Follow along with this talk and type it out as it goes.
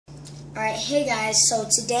Alright, hey guys, so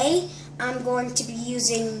today I'm going to be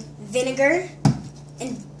using vinegar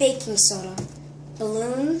and baking soda,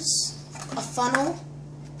 balloons, a funnel,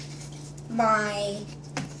 my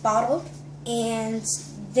bottle, and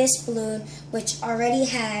this balloon which already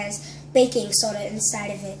has baking soda inside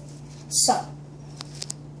of it. So,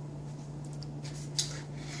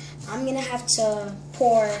 I'm going to have to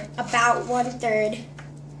pour about 1/3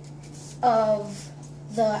 of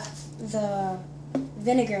the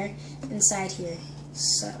vinegar inside here.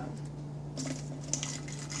 So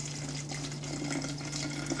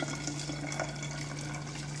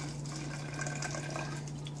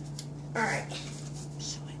alright.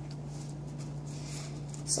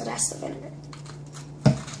 So that's the vinegar.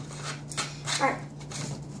 Alright.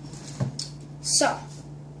 So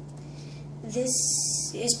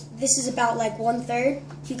this is about like 1/3.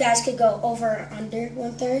 If you guys could go over or under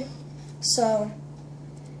 1/3. So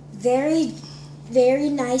very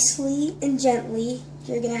nicely and gently,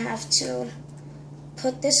 you're gonna have to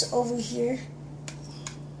put this over here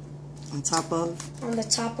on the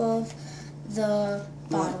top of the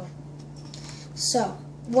bottle. So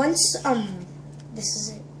once this is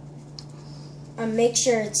it. Make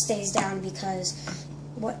sure it stays down, because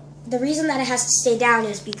the reason that it has to stay down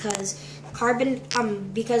is because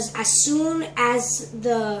because as soon as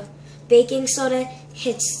the baking soda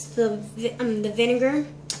hits the vinegar,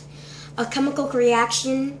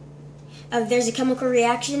 there's a chemical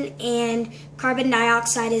reaction and carbon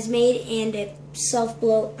dioxide is made, and it self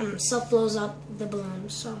blows up the balloon.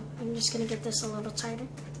 So I'm just gonna get this a little tighter.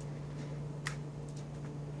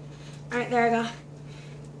 Alright, there I go.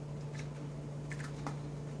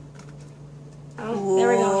 Oh, there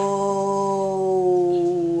we go.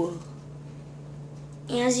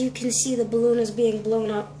 And as you can see, the balloon is being blown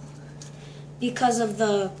up because of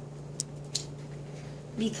the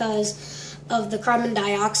carbon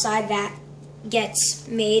dioxide that gets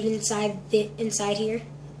made inside here.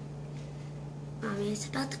 It's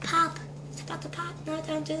about to pop. It's about to pop. No,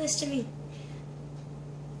 don't do this to me.